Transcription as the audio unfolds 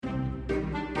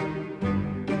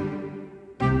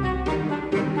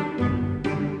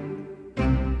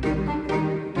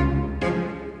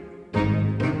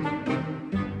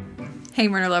Hey,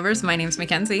 murder lovers. My name's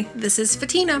Mackenzie. This is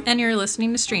Fatina. And you're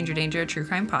listening to Stranger Danger, a true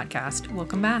crime podcast.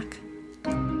 Welcome back.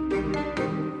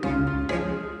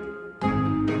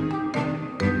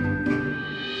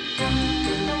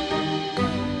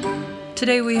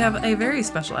 Today we have a very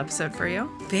special episode for you.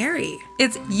 Very.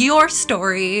 It's your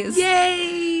stories.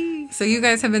 Yay! So you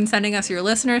guys have been sending us your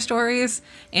listener stories,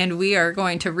 and we are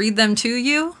going to read them to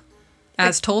you,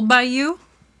 as told by you.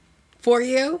 For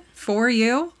you. For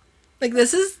you. Like,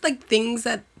 this is, like, things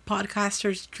that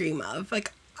podcasters dream of.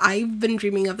 Like, I've been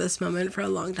dreaming of this moment for a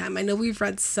long time. I know we've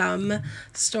read some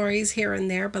stories here and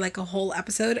there, but, like, a whole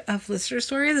episode of listener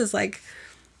stories is, like,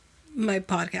 my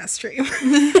podcast dream.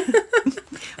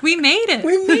 We made it.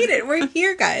 We made it. We're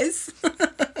here, guys.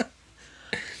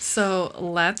 So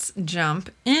let's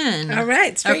jump in. All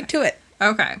right. Straight to it.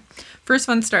 Okay. First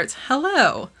one starts,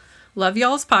 hello. Love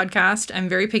y'all's podcast. I'm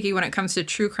very picky when it comes to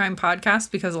true crime podcasts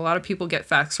because a lot of people get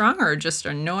facts wrong or are just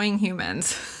annoying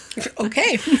humans.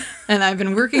 Okay. And I've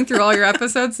been working through all your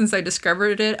episodes since I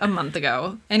discovered it a month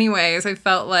ago. Anyways, I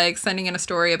felt like sending in a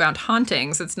story about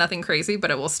hauntings. It's nothing crazy, but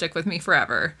it will stick with me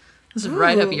forever. This is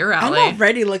right up your alley. I'm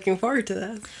already looking forward to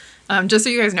this. Just so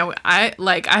you guys know, I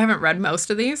haven't read most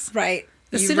of these. Right.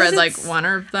 You've read like one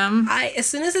of them. As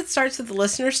soon as it starts with the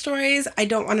listener stories, I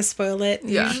don't want to spoil it.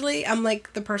 Yeah. Usually, I'm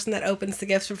like the person that opens the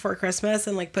gifts before Christmas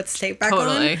and like puts tape back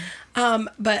Totally. on.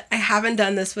 But I haven't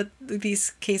done this with these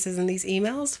cases and these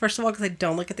emails. First of all, because I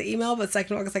don't look at the email, but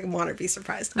second of all, because I want to be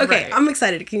surprised. Okay, Right. I'm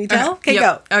excited. Can you tell? Okay,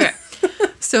 Yep. go. Okay.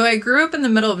 So I grew up in the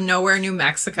middle of nowhere, New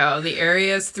Mexico. The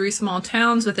area is 3 small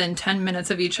towns within 10 minutes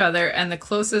of each other, and the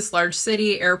closest large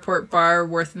city, airport, bar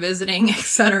worth visiting,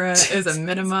 etc., is a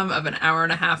minimum of an hour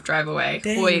and a half drive away.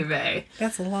 Dang. Oy vey.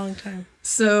 That's a long time.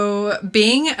 So,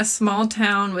 being a small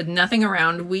town with nothing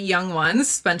around, we young ones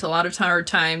spent a lot of our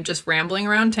time just rambling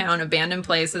around town, abandoned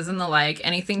places and the like,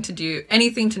 anything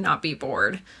to not be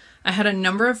bored. I had a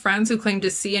number of friends who claimed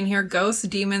to see and hear ghosts,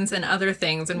 demons, and other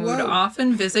things, and would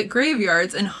often visit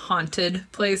graveyards and haunted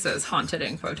places. Haunted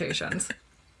in quotations.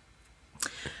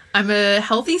 I'm a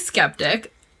healthy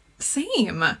skeptic.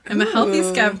 Same. I'm a healthy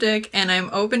skeptic, and I'm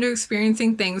open to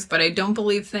experiencing things, but I don't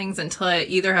believe things until I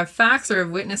either have facts or have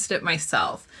witnessed it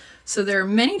myself. So there are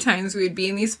many times we would be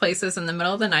in these places in the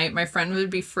middle of the night. My friend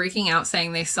would be freaking out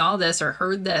saying they saw this or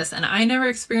heard this, and I never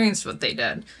experienced what they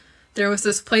did. There was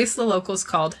this place the locals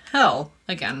called Hell,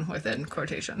 again within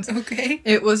quotations. Okay.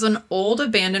 It was an old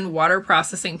abandoned water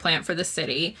processing plant for the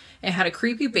city. It had a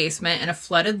creepy basement and a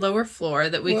flooded lower floor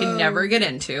that we could never get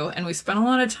into, and we spent a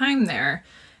lot of time there.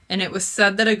 And it was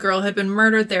said that a girl had been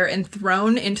murdered there and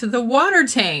thrown into the water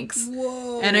tanks.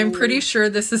 Whoa. And I'm pretty sure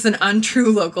this is an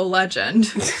untrue local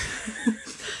legend.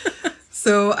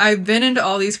 So I've been into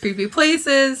all these creepy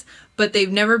places, but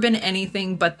they've never been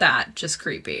anything but that, just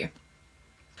creepy.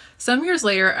 Some years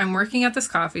later, I'm working at this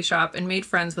coffee shop and made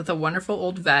friends with a wonderful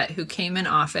old vet who came in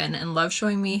often and loved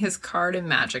showing me his card and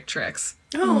magic tricks.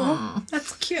 Oh,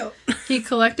 that's cute. He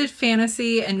collected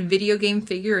fantasy and video game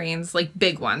figurines, like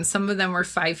big ones. Some of them were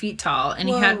 5 feet tall, and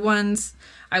he had ones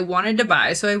I wanted to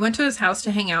buy, so I went to his house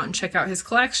to hang out and check out his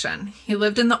collection. He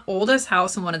lived in the oldest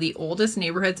house in one of the oldest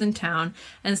neighborhoods in town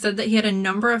and said that he had a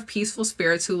number of peaceful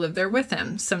spirits who lived there with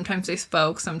him. Sometimes they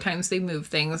spoke, sometimes they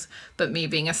moved things, but me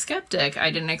being a skeptic, I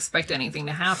didn't expect anything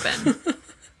to happen.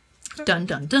 Dun,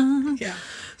 dun, dun. Yeah.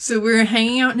 So we were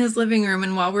hanging out in his living room,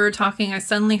 and while we were talking, I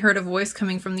suddenly heard a voice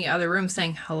coming from the other room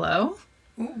saying, hello?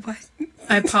 What?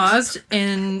 I paused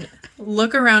and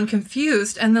look around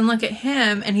confused, and then look at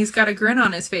him, and he's got a grin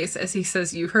on his face as he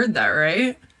says, you heard that,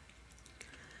 right?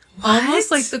 What? Almost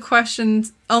like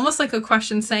a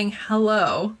question saying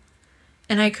hello.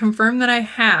 And I confirmed that I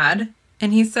had,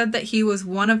 and he said that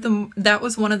that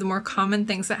was one of the more common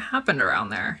things that happened around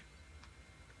there.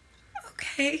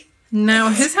 Okay. Now,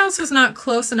 his house was not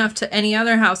close enough to any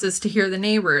other houses to hear the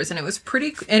neighbors, and it was a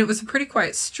pretty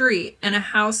quiet street, and a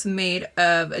house made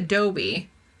of adobe.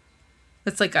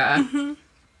 It's like a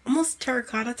Almost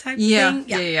terracotta type yeah,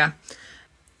 thing. yeah.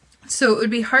 So it would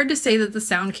be hard to say that the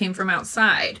sound came from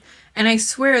outside, and I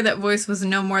swear that voice was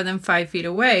no more than 5 feet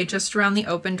away, just around the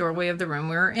open doorway of the room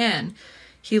we were in.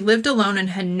 He lived alone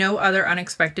and had no other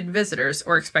expected visitors.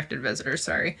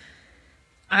 Sorry.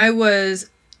 I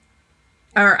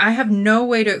have no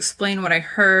way to explain what I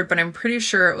heard, but I'm pretty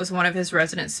sure it was one of his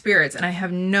resident spirits, and I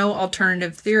have no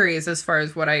alternative theories as far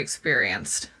as what I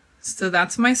experienced. So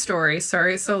that's my story.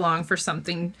 Sorry it's so long for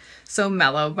something so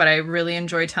mellow, but I really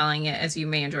enjoy telling it, as you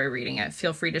may enjoy reading it.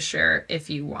 Feel free to share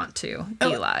if you want to.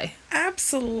 Eli.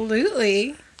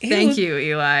 Absolutely. Thank you,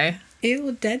 Eli.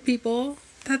 Ew, dead people.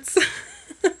 That's...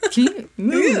 Can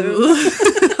you...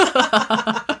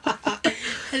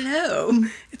 hello,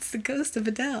 it's the ghost of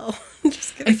Adele.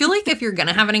 Just I kidding. feel like if you're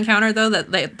gonna have an encounter though,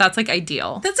 that's like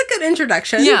ideal. That's a good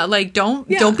introduction. Yeah, like don't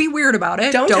be weird about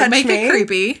it. Don't touch make me. it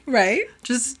creepy. Right?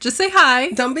 Just say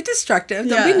hi. Don't be destructive.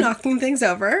 Don't Yeah. be knocking things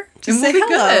over. Just And say we'll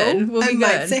be hello. good. We'll I be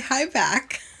might good. say hi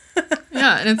back.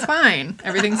 Yeah, and it's fine.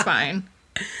 Everything's fine.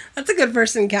 That's a good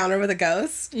first encounter with a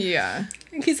ghost. Yeah.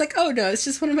 And he's like, oh no, it's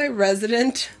just one of my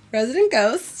resident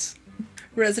ghosts.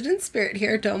 Resident spirit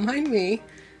here, don't mind me.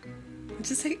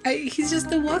 Just like, he's just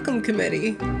the welcome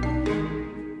committee.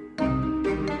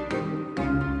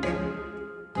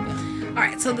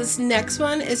 Alright, so this next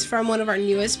one is from one of our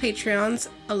newest Patreons,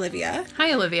 Olivia.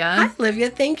 Hi, Olivia. Hi, Olivia.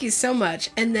 Thank you so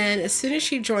much. And then as soon as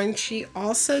she joined, she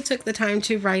also took the time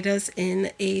to write us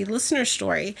in a listener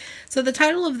story. So the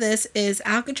title of this is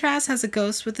Alcatraz Has a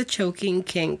Ghost with a Choking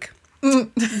Kink.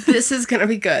 This is going to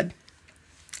be good.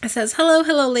 It says,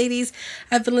 hello, ladies.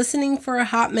 I've been listening for a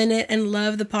hot minute and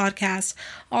love the podcast.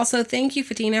 Also, thank you,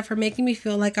 Fatina, for making me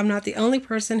feel like I'm not the only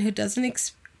person who doesn't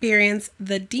experience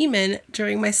the demon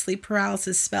during my sleep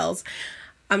paralysis spells.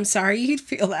 I'm sorry you'd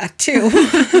feel that too.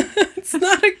 It's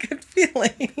not a good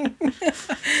feeling.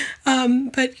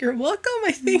 But you're welcome,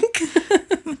 I think.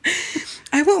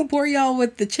 I won't bore y'all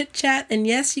with the chit chat, and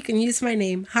yes, you can use my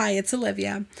name. Hi, it's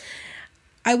Olivia.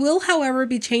 I will, however,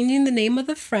 be changing the name of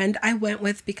the friend I went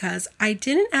with because I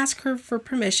didn't ask her for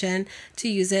permission to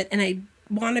use it, and I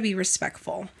want to be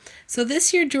respectful. So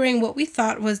this year, during what we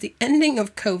thought was the ending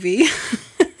of COVID,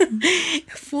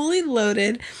 fully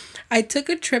loaded, I took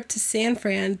a trip to San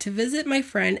Fran to visit my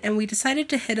friend, and we decided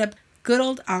to hit up good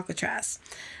old Alcatraz.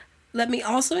 Let me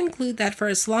also include that for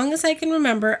as long as I can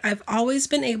remember, I've always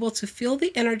been able to feel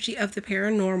the energy of the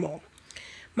paranormal.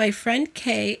 My friend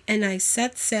Kay and I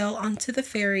set sail onto the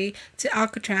ferry to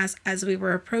Alcatraz. As we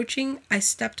were approaching, I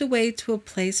stepped away to a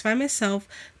place by myself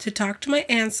to talk to my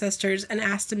ancestors and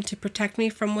ask them to protect me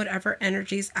from whatever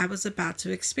energies I was about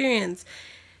to experience.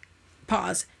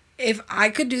 Pause. If I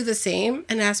could do the same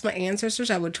and ask my ancestors,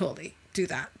 I would totally do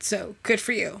that. So good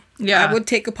for you. Yeah. I would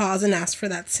take a pause and ask for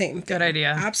that same thing. Good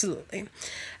idea. Absolutely.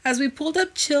 As we pulled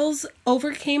up, chills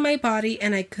overcame my body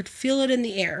and I could feel it in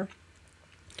the air.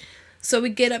 So we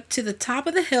get up to the top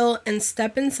of the hill and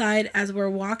step inside. As we're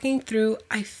walking through,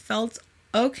 I felt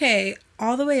okay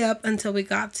all the way up until we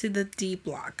got to the D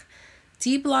block.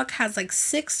 D block has like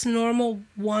 6 normal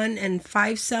 1 and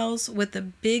 5 cells with a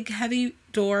big heavy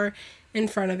door in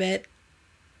front of it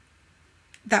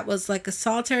that was like a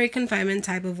solitary confinement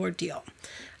type of ordeal.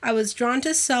 I was drawn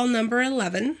to cell number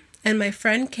 11 and my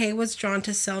friend Kay was drawn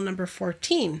to cell number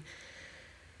 14.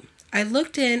 I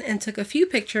looked in and took a few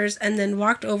pictures and then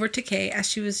walked over to Kay as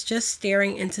she was just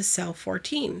staring into cell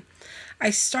 14. I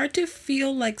start to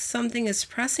feel like something is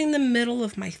pressing the middle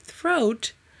of my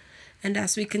throat, and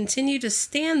as we continue to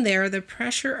stand there, the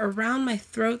pressure around my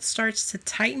throat starts to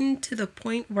tighten to the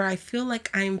point where I feel like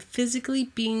I am physically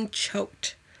being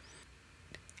choked.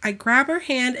 I grab her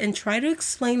hand and try to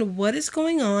explain what is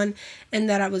going on and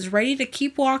that I was ready to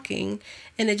keep walking,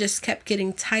 and it just kept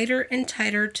getting tighter and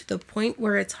tighter to the point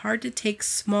where it's hard to take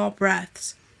small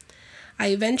breaths. I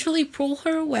eventually pull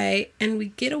her away and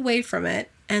we get away from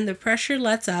it and the pressure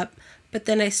lets up, but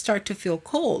then I start to feel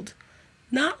cold.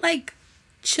 Not like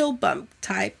chill bump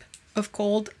type of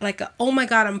cold, like a, oh my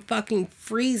god, I'm fucking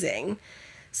freezing.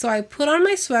 So I put on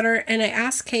my sweater and I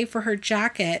asked Kay for her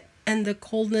jacket and the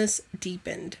coldness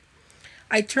deepened.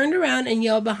 I turned around and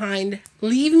yelled behind,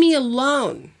 "Leave me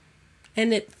alone!"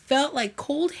 And it felt like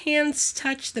cold hands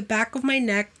touched the back of my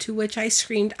neck, to which I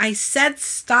screamed, "I said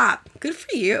stop!" Good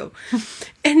for you.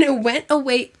 And it went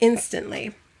away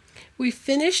instantly. We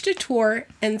finished a tour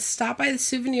and stopped by the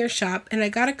souvenir shop, and I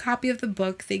got a copy of the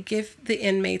book they give the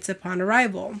inmates upon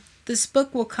arrival. This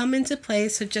book will come into play,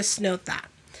 so just note that.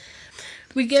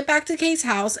 We get back to Kay's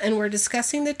house and we're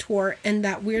discussing the tour and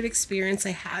that weird experience I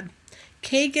had.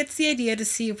 Kay gets the idea to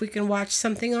see if we can watch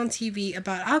something on TV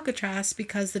about Alcatraz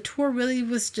because the tour really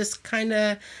was just kind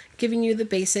of giving you the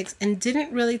basics and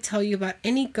didn't really tell you about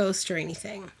any ghosts or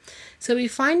anything. So we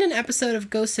find an episode of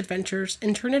Ghost Adventures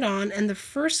and turn it on, and the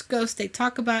first ghost they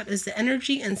talk about is the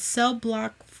energy in cell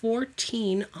block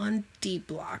 14 on D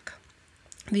block.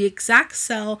 The exact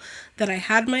cell that I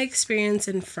had my experience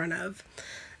in front of.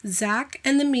 Zach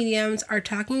and the mediums are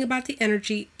talking about the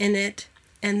energy in it,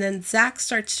 and then Zach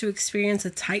starts to experience a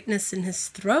tightness in his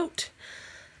throat.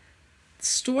 The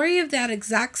story of that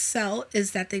exact cell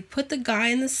is that they put the guy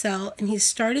in the cell and he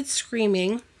started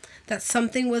screaming that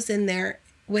something was in there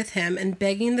with him and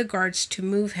begging the guards to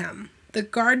move him. The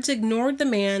guards ignored the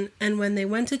man, and when they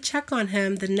went to check on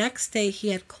him the next day, he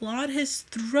had clawed his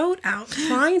throat out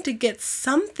trying to get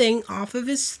something off of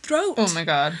his throat. Oh my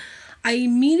god. I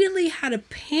immediately had a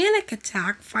panic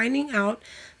attack finding out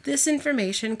this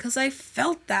information because I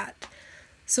felt that.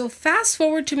 So fast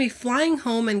forward to me flying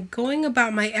home and going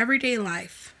about my everyday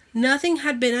life. Nothing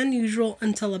had been unusual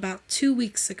until about 2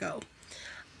 weeks ago.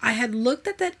 I had looked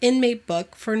at that inmate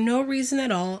book for no reason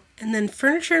at all, and then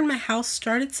furniture in my house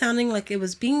started sounding like it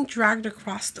was being dragged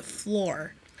across the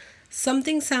floor.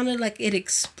 Something sounded like it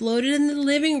exploded in the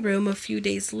living room a few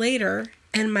days later,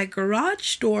 and my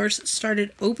garage doors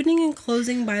started opening and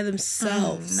closing by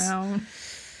themselves. Oh, no.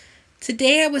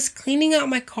 Today I was cleaning out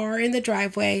my car in the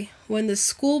driveway when the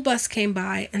school bus came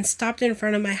by and stopped in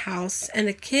front of my house, and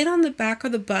a kid on the back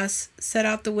of the bus said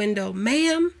out the window,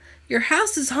 "Ma'am, your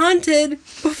house is haunted,"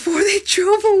 before they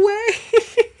drove away.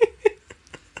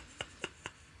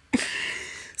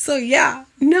 So yeah,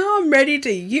 now I'm ready to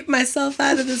yeet myself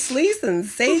out of this lease and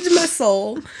sage my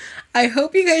soul. I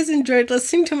hope you guys enjoyed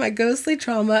listening to my ghostly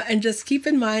trauma, and just keep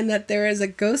in mind that there is a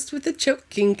ghost with a choke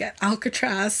kink at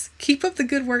Alcatraz. Keep up the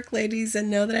good work, ladies, and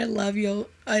know that I love you.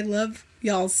 I love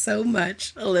y'all so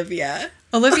much, Olivia.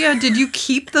 Olivia, did you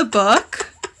keep the book?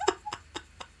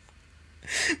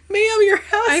 Ma'am, your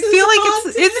house I is feel like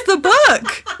haunted. it's the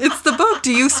book. It's the book.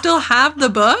 Do you still have the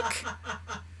book?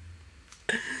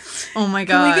 Oh my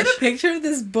Can gosh. we get a picture of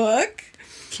this book?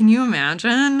 Can you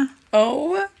imagine?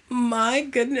 Oh my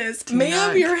goodness. Do Ma'am,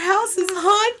 not. your house is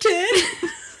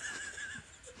haunted.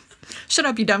 Shut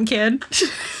up, you dumb kid.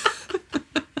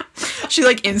 She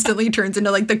like instantly turns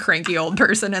into like the cranky old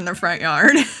person in the front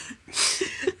yard.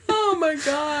 Oh my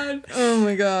god. Oh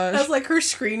my gosh. That's like her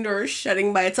screen door is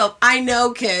shutting by itself. I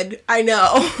know, kid. I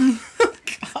know.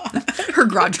 God. Her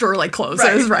garage door like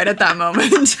closes right at that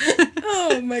moment.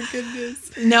 Oh my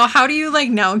goodness. Now, how do you like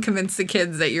now convince the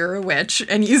kids that you're a witch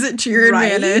and use it to your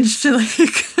Right? advantage to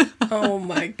like Oh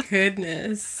my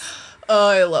goodness. Oh,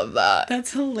 I love that.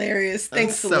 That's hilarious.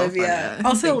 Thanks, so Olivia. funny.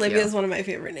 Also, Thank Olivia you. is one of my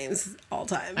favorite names of all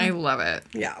time. I love it.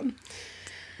 Yeah.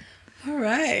 All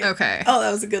right. Okay. Oh,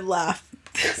 that was a good laugh.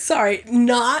 Sorry,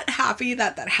 not happy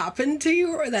that that happened to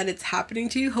you or that it's happening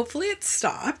to you. Hopefully it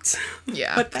stopped.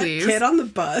 Yeah, But that please. kid on the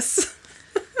bus.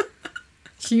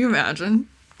 Can you imagine?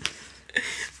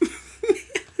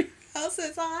 House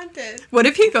is haunted. What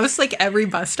if he goes to like every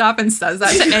bus stop and says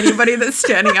that to anybody that's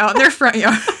standing out in their front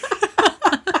yard?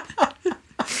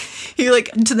 He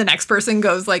like to the next person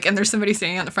goes like, and there's somebody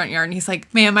standing out in the front yard, and he's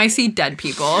like, "Ma'am, I see dead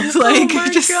people." Like my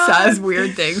just God. says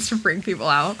weird things to freak people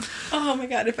out. Oh my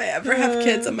god, if I ever have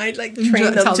kids, I might like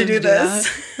train Tell them to do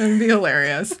this. that. It'd be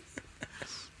hilarious.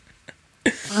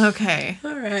 Okay.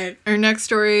 All right. Our next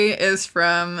story is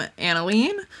from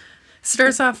Annaline.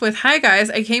 Starts off with, "Hi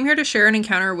guys, I came here to share an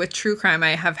encounter with true crime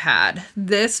I have had.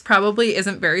 This probably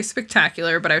isn't very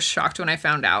spectacular, but I was shocked when I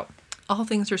found out. All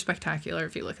things are spectacular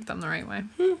if you look at them the right way.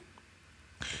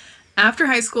 After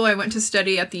high school, I went to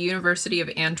study at the University of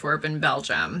Antwerp in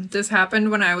Belgium. This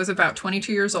happened when I was about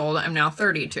 22 years old. I'm now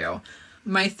 32.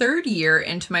 My third year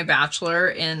into my bachelor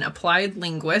in applied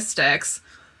linguistics,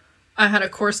 I had a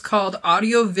course called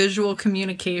audiovisual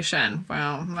communication."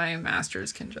 Wow, my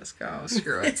master's can just go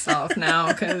screw itself now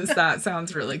because that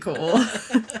sounds really cool.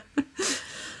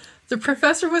 "The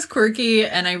professor was quirky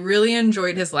and I really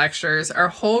enjoyed his lectures. Our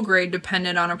whole grade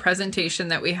depended on a presentation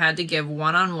that we had to give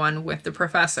one-on-one with the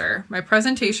professor. My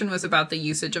presentation was about the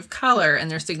usage of color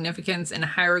and their significance in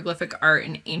hieroglyphic art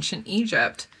in ancient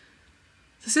Egypt."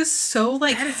 This is so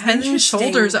like That is head and interesting.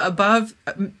 shoulders above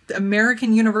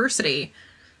American University.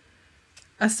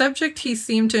 A subject he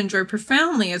seemed to enjoy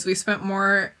profoundly, as we spent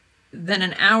more than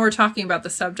an hour talking about the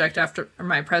subject after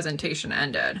my presentation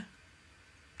ended.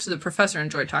 So the professor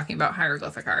enjoyed talking about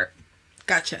hieroglyphic art.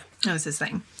 Gotcha. That was his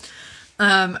thing.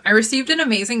 I received an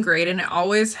amazing grade and I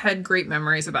always had great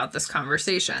memories about this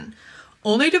conversation.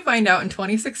 Only to find out in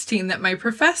 2016 that my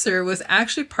professor was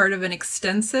actually part of an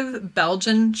extensive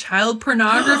Belgian child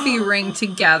pornography ring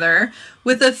together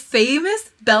with a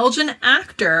famous Belgian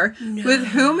actor with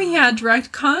whom he had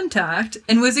direct contact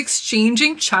and was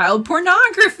exchanging child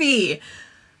pornography.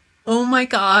 Oh my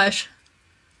gosh.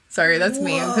 Sorry, that's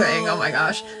me. I'm saying, oh my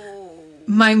gosh.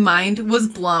 My mind was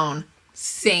blown.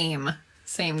 Same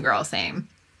girl, same.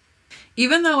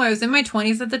 Even though I was in my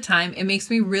 20s at the time, it makes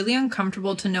me really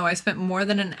uncomfortable to know I spent more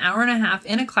than an hour and a half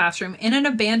in a classroom in an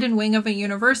abandoned wing of a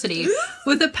university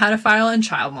with a pedophile and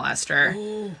child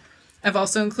molester. I've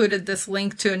also included this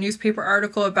link to a newspaper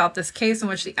article about this case in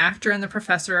which the actor and the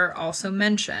professor are also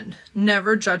mentioned.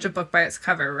 Never judge a book by its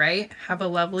cover, right? Have a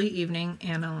lovely evening,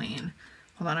 Annaline.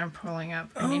 Hold on, I'm pulling up.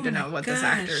 I need to know what this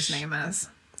actor's name is.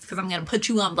 Because I'm going to put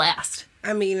you on blast.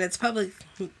 I mean, it's public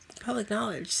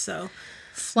knowledge, so.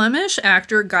 Flemish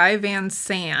actor Guy Van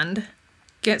Sand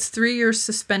gets 3 years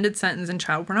suspended sentence in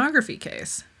child pornography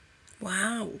case.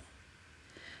 Wow.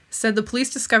 Said the police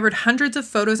discovered hundreds of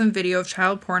photos and video of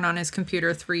child porn on his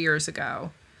computer 3 years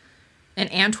ago. An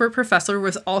Antwerp professor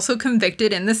was also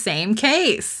convicted in the same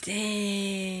case.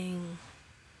 Dang.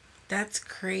 That's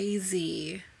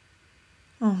crazy.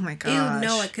 Oh my gosh. Ew,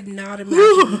 no, I could not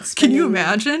imagine. Can you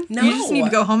imagine? No. You just need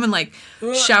to go home and like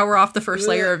shower off the first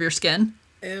layer of your skin.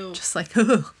 Ew. Just like,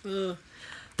 ugh. Ugh.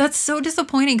 That's so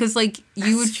disappointing because like you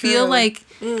That's would feel true. like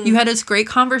you had this great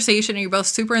conversation and you're both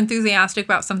super enthusiastic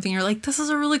about something. You're like, this is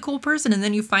a really cool person. And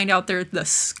then you find out they're the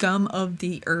scum of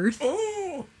the earth.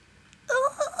 Mm.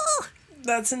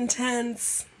 That's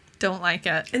intense. Don't like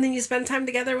it. And then you spend time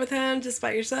together with him just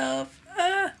by yourself.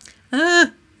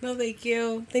 No, thank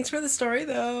you. Thanks for the story,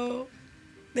 though.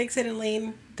 Thanks,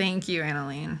 Annalene. Thank you,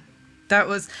 Annalene. That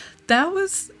was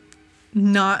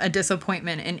not a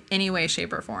disappointment in any way,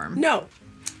 shape, or form. No,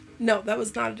 that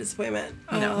was not a disappointment.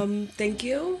 No. Thank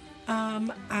you.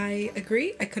 I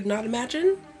agree. I could not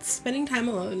imagine spending time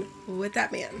alone with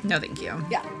that man. No, thank you.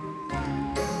 Yeah.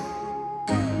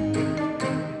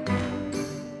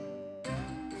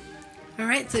 All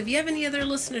right. So if you have any other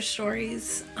listener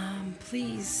stories,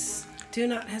 please do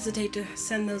not hesitate to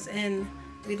send those in.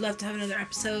 We'd love to have another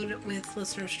episode with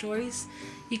listener stories.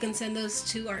 You can send those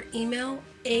to our email,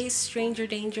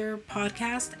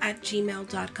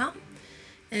 astrangerdangerpodcast@gmail.com.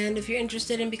 And if you're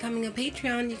interested in becoming a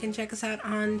Patreon, you can check us out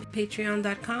on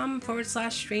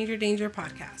patreon.com/Stranger Danger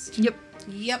Podcast. Yep.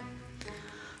 Yep.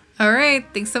 All right.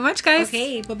 Thanks so much, guys.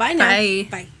 Okay. Bye-bye now. Bye.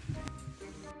 Bye.